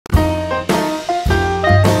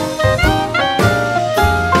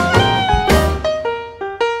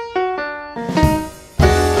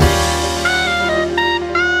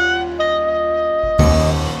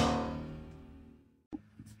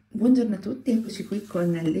eccoci qui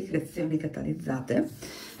con le creazioni catalizzate.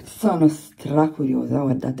 Sono stracuriosa,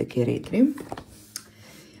 guardate che retri.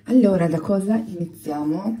 Allora, da cosa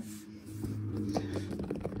iniziamo?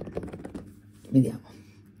 Vediamo.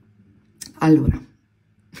 Allora,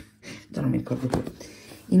 già non mi ricordo più.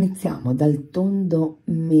 Iniziamo dal tondo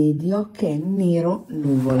medio che è nero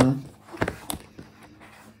nuvola.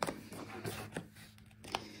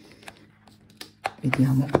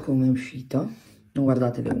 Vediamo come è uscito. Non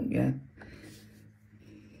guardate le unghie,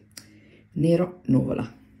 Nero nuvola.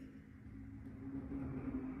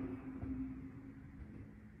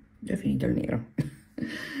 Già finito il nero.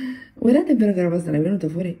 Guardate però che roba strana, è venuta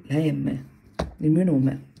fuori la M, il mio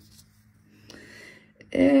nome.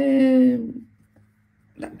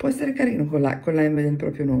 Può essere carino con la M del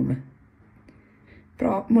proprio nome.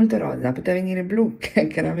 Però molto rosa, poteva venire blu, che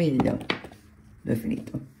era meglio. È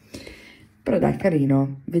finito. Però dai,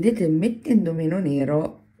 carino. Vedete, mettendo meno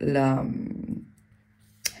nero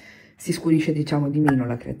si scurisce, diciamo, di meno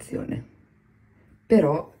la creazione.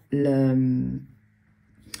 Però come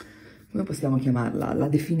possiamo chiamarla? La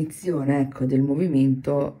definizione, ecco, del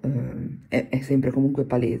movimento è sempre comunque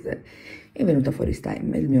palese. È venuta fuori sta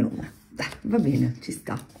M, il mio nome. Dai, va bene, ci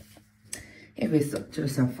sta. E questo ce lo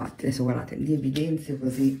siamo fatti. Adesso guardate, li evidenzio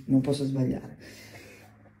così non posso sbagliare.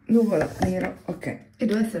 Nuvola, nero, ok. E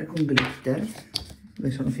deve essere con glitter. Dove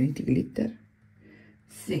sono finiti i glitter?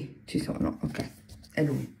 Sì, ci sono, ok. È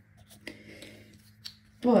lui.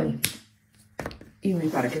 Poi, io mi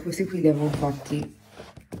pare che questi qui li avevo fatti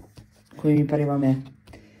come mi pareva a me.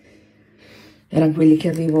 Erano quelli che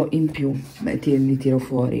avevo in più. Beh, li tiro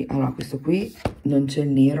fuori. Allora, questo qui non c'è il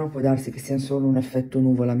nero, può darsi che sia solo un effetto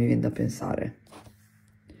nuvola, mi viene da pensare.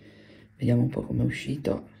 Vediamo un po' come è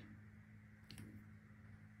uscito.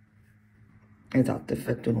 Esatto,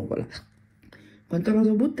 effetto nuvola. Quanto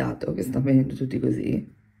rosa ho buttato, che sta venendo tutti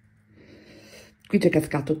così. Qui c'è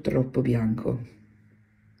cascato troppo bianco.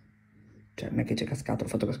 Cioè, non è che c'è cascato, l'ho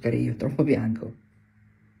fatto cascare io, troppo bianco.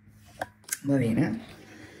 Va bene.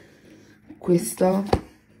 Questo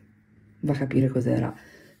va a capire cos'era.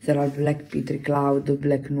 Sarà il Black Petri Cloud,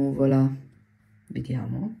 Black Nuvola.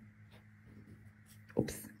 Vediamo.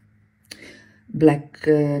 Ops. Black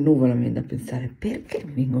Nuvola mi viene da pensare. Perché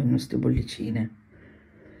mi vengono queste bollicine?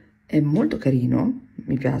 È molto carino,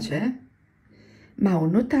 mi piace. Ma ho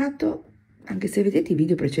notato, anche se vedete i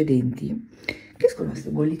video precedenti, che escono queste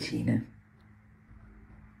bollicine.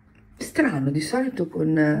 Strano, di solito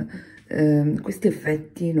con questi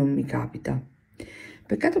effetti non mi capita.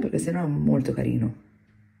 Peccato perché sennò è molto carino.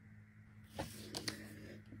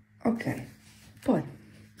 Ok, poi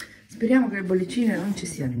speriamo che le bollicine non ci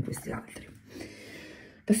siano in questi altri.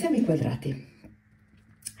 Passiamo ai quadrati.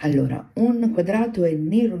 Allora, un quadrato è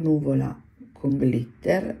nero nuvola con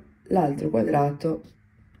glitter, l'altro quadrato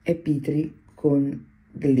è Petri con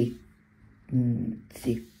glitter.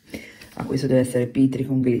 Sì, questo deve essere Petri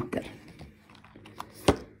con glitter.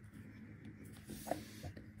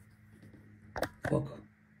 Poco,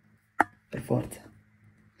 per forza.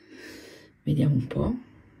 Vediamo un po'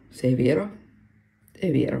 se è vero.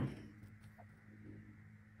 È vero.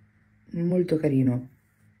 Molto carino.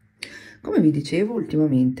 Come vi dicevo,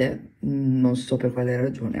 ultimamente, non so per quale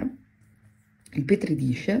ragione, il Petri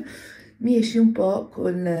dice mi esce un po'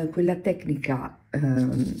 con quella tecnica,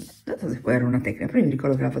 non so se poi era una tecnica, però mi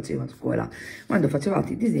ricordo che la facevo a scuola, quando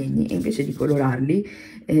facevate i disegni e invece di colorarli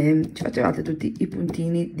ci facevate tutti i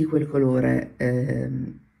puntini di quel colore,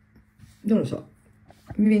 non lo so,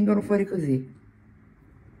 mi vengono fuori così.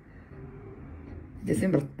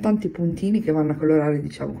 Sembra tanti puntini che vanno a colorare,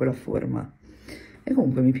 diciamo, quella forma. E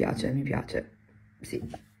comunque mi piace, sì.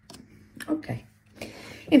 Ok.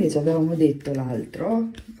 E invece avevamo detto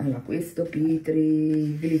l'altro, allora questo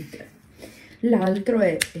Petri glitter, l'altro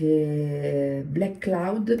è Black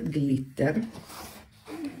Cloud glitter.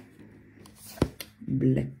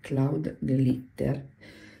 Black Cloud glitter.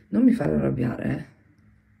 Non mi fare arrabbiare,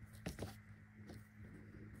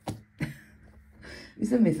 Mi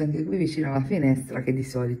sono messa anche qui vicino alla finestra, che di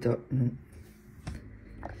solito non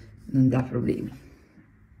dà problemi.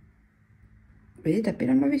 Vedete,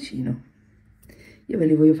 appena mi avvicino. Io ve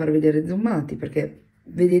li voglio far vedere zoomati perché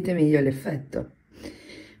vedete meglio l'effetto.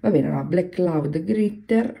 Va bene, allora, Black Cloud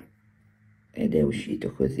glitter ed è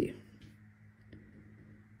uscito così.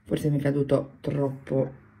 Forse mi è caduto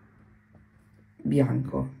troppo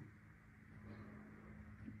bianco.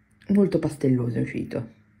 Molto pastelloso è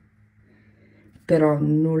uscito. Però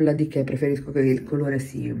nulla di che, preferisco che il colore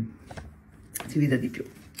si veda di più.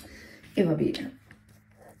 E va bene.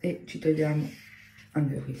 E ci togliamo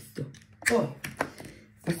anche questo. Poi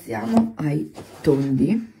passiamo ai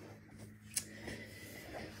tondi.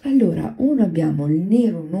 Allora, uno abbiamo il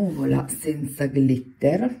nero nuvola senza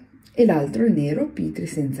glitter e l'altro il nero Petri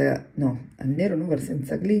senza, no, il nero nuvola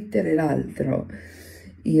senza glitter e l'altro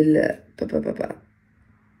il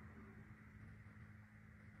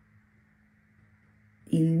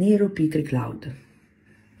nero Petri Cloud.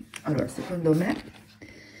 Allora, secondo me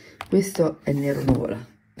questo è il nero nuvola.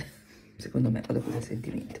 Secondo me, vado così a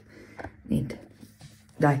sentimento. Niente.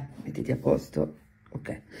 Dai, mettiti a posto.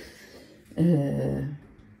 Ok.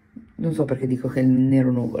 Non so perché dico che è il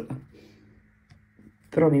nero nuvola.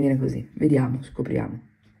 Però mi viene così. Vediamo, scopriamo.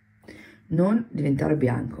 Non diventare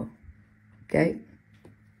bianco. Ok?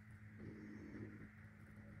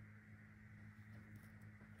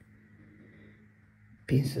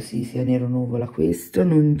 Penso sì, sia nero nuvola questo.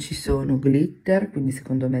 Non ci sono glitter, quindi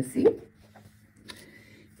secondo me sì.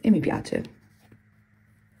 E mi piace.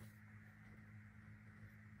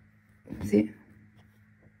 Sì.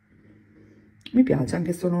 Mi piace,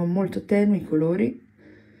 anche sono molto tenui i colori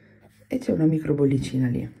e c'è una micro bollicina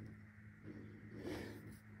lì.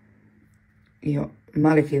 Io,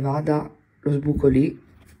 male che vada, lo sbuco lì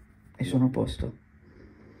e sono a posto.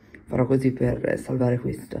 Farò così per salvare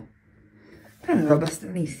questo. Però è una roba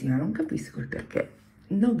stranissima, non capisco il perché.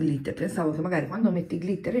 No glitter, pensavo che magari quando metti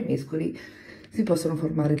glitter e mescoli si possono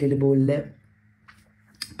formare delle bolle.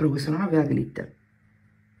 Però questo non aveva glitter.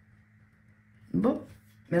 Boh,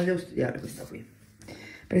 me la devo studiare questa qui.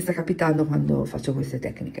 Perché sta capitando quando faccio queste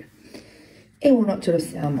tecniche. E uno ce lo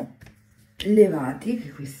siamo levati, che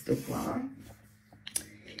è questo qua.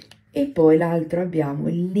 E poi l'altro abbiamo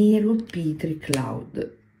il nero Petri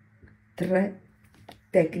Cloud. 3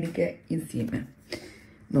 tecniche insieme.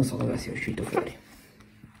 Non so cosa sia uscito fuori.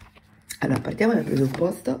 Allora, partiamo dal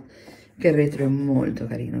presupposto che il retro è molto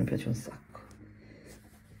carino, mi piace un sacco.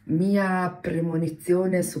 Mia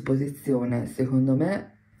premonizione, supposizione, secondo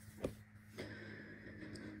me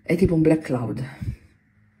è tipo un black cloud.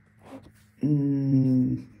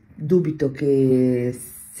 Dubito che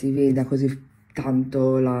si veda così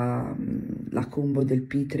tanto la combo del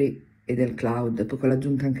Petri e del cloud, poi con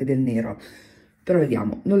l'aggiunta anche del nero. Però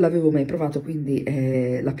vediamo, non l'avevo mai provato, quindi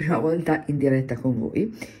è la prima volta in diretta con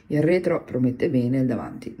voi. Il retro promette bene, il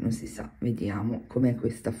davanti non si sa. Vediamo com'è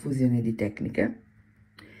questa fusione di tecniche.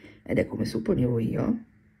 Ed è come supponevo io,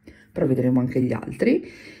 però vedremo anche gli altri.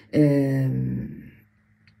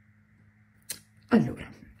 Allora,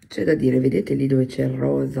 c'è da dire, vedete lì dove c'è il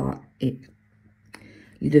rosa e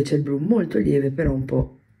lì dove c'è il blu molto lieve, però un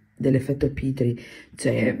po' dell'effetto Petri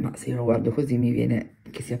c'è, ma se io lo guardo così mi viene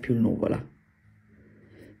che sia più nuvola.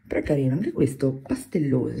 Però è carino anche questo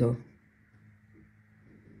pastelloso,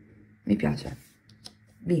 mi piace.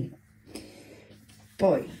 Bene,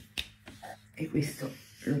 poi, e questo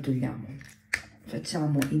lo togliamo,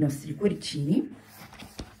 facciamo i nostri cuoricini.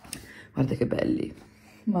 Guarda che belli,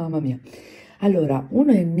 mamma mia. Allora,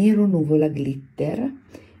 uno è nero nuvola glitter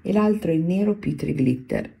e l'altro è nero Petri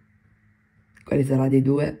glitter. Quale sarà dei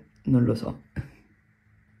due? Non lo so.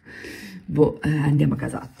 Boh, andiamo a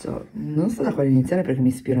casaccio. Non so da quale iniziare perché mi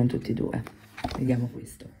ispirano tutti e due. Vediamo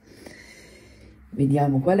questo.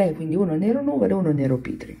 Vediamo qual è, quindi uno nero nuvola e uno nero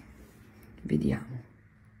Petri. Vediamo.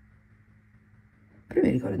 Però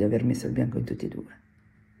mi ricordo di aver messo il bianco in tutti e due.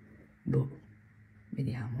 Boh,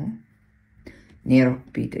 vediamo. Nero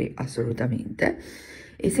Petri, assolutamente.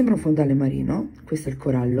 E sembra un fondale marino. Questo è il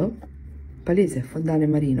corallo. Palese, fondale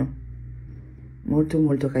marino. Molto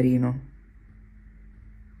molto carino.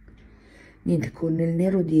 Niente, con il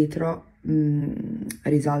nero dietro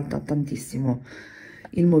risalta tantissimo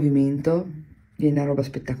il movimento. Viene una roba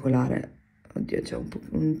spettacolare. Oddio, c'è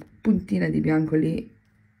un puntina di bianco lì.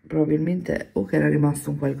 Probabilmente o che era rimasto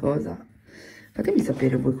un qualcosa. Fatemi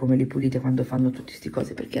sapere voi come li pulite quando fanno tutte queste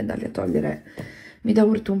cose, perché andarli a togliere mi dà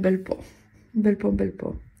urto un bel po', un bel po', un bel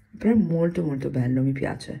po'. Però è molto molto bello, mi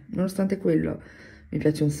piace. Nonostante quello, mi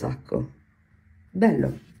piace un sacco.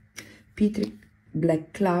 Bello. Petri,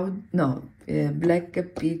 Black Cloud, no, Black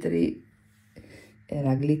Petri,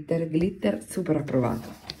 era glitter, super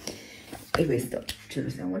approvato. E questo ce lo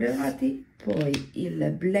siamo levati. Poi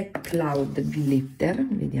il Black Cloud Glitter,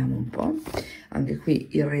 vediamo un po'. Anche qui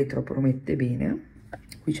il retro promette bene.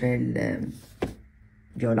 Qui c'è il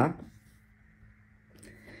viola.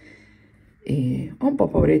 E ho un po'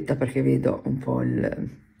 pauretta perché vedo un po'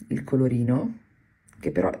 il colorino, che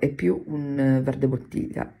però è più un verde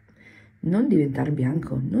bottiglia. Non diventare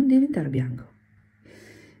bianco, non diventare bianco.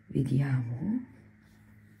 Vediamo.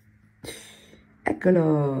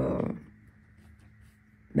 Eccolo.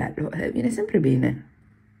 Bello, viene sempre bene.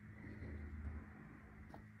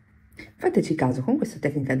 Fateci caso, con questa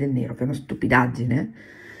tecnica del nero, che è una stupidaggine,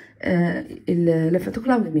 l'effetto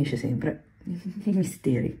cloud mi esce sempre. i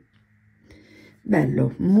misteri.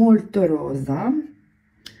 Bello, molto rosa,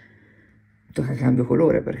 tocca cambio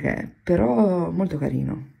colore perché, però molto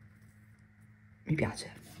carino, mi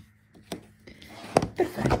piace.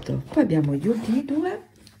 Perfetto, poi abbiamo gli ultimi due,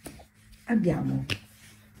 abbiamo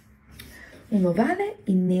un ovale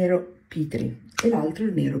in nero Petri e l'altro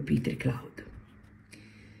il nero Petri Cloud.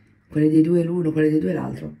 Quale dei due è l'uno, quale dei due è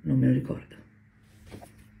l'altro, non me lo ricordo.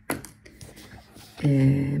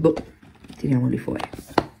 Boh, tiriamoli fuori.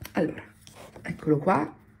 Allora, eccolo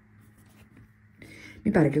qua.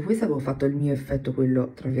 Mi pare che questo avevo fatto il mio effetto,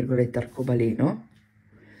 quello tra virgolette arcobaleno.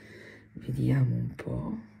 Vediamo un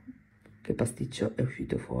po' che pasticcio è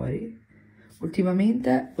uscito fuori.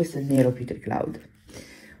 Ultimamente, questo è il nero Petri Cloud.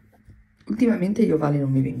 Ultimamente gli ovali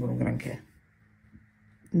non mi vengono granché.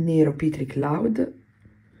 Nero Petri Cloud.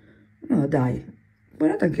 No, dai,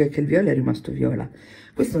 guardate anche che il viola è rimasto viola.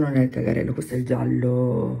 Questo non è il cagarello, questo è il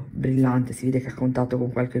giallo brillante. Si vede che ha contato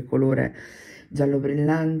con qualche colore giallo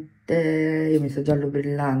brillante. Io ho messo giallo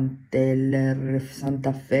brillante, il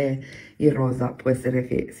Santa Fe, il rosa. Può essere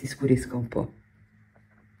che si scurisca un po'.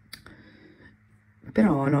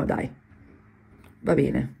 Però no, dai, va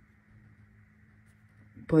bene.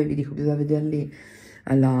 Poi vi dico, bisogna vederli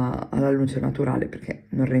alla luce naturale perché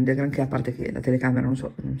non rende granché, a parte che la telecamera non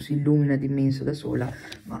so, non si illumina di immenso da sola,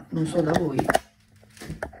 ma non so da voi,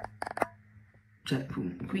 cioè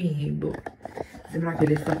qui boh, sembra che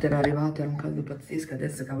l'estate era arrivata, era un caldo pazzesco,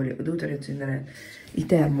 adesso cavoli ho dovuto riaccendere il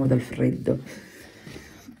termo dal freddo.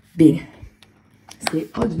 Bene, sì,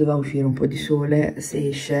 oggi doveva uscire un po' di sole, se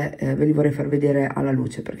esce ve li vorrei far vedere alla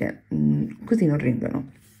luce perché così non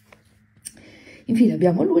rendono. Infine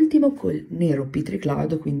abbiamo l'ultimo col nero Petri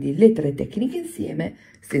Cloud, quindi le tre tecniche insieme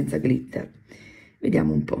senza glitter.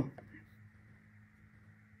 Vediamo un po'.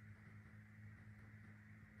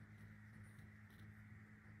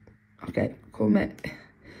 Ok, come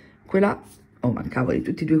quella... Oh, ma cavoli,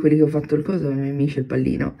 tutti e due quelli che ho fatto il coso mi esce il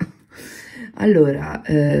pallino. Allora,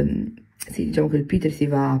 sì, diciamo che il Petri si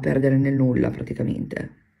va a perdere nel nulla praticamente.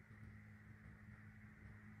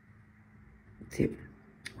 Sì.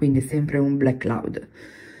 Quindi è sempre un black cloud,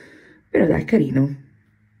 però dai, carino,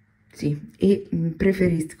 sì, e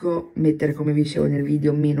preferisco mettere, come vi dicevo nel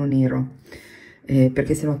video, meno nero,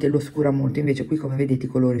 perché sennò te lo oscura molto. Invece qui, come vedete, i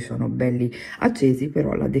colori sono belli accesi,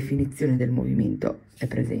 però la definizione del movimento è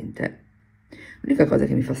presente. L'unica cosa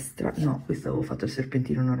che mi fa strano, no, questo avevo fatto il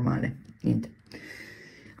serpentino normale, niente.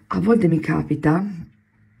 A volte mi capita,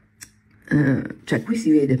 cioè qui si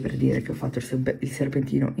vede, per dire che ho fatto il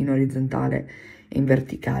serpentino in orizzontale e in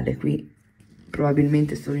verticale, qui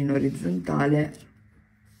probabilmente solo in orizzontale,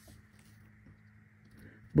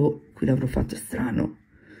 boh, qui l'avrò fatto strano,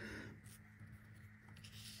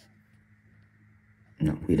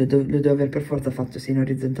 no, qui lo devo aver per forza fatto sia in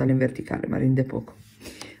orizzontale e in verticale, ma rende poco.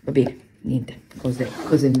 Va bene, niente,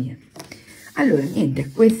 cose mie. Allora,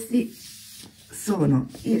 niente, questi sono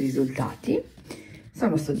i risultati.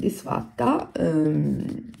 Sono soddisfatta.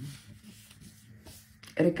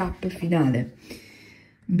 Recap finale: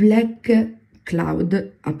 black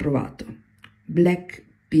cloud approvato, black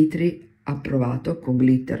Petri approvato con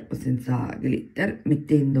glitter o senza glitter,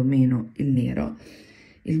 mettendo meno il nero.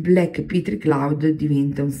 Il black Petri cloud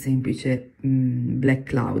diventa un semplice black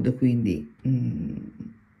cloud, quindi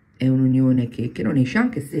è un'unione che non esce,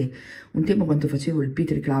 anche se un tempo, quando facevo il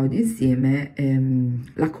Petri cloud insieme,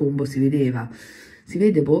 la combo si vedeva, si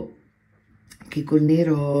vede, boh, che col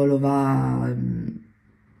nero lo va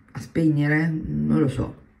a spegnere, non lo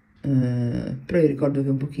so, però io ricordo che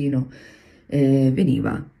un pochino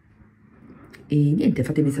veniva. E niente,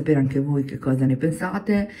 fatemi sapere anche voi che cosa ne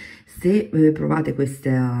pensate. Se provate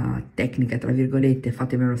questa tecnica, tra virgolette,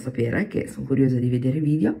 fatemelo sapere, che sono curiosa di vedere i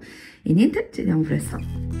video. E niente, ci vediamo presto.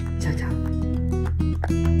 Ciao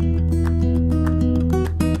ciao!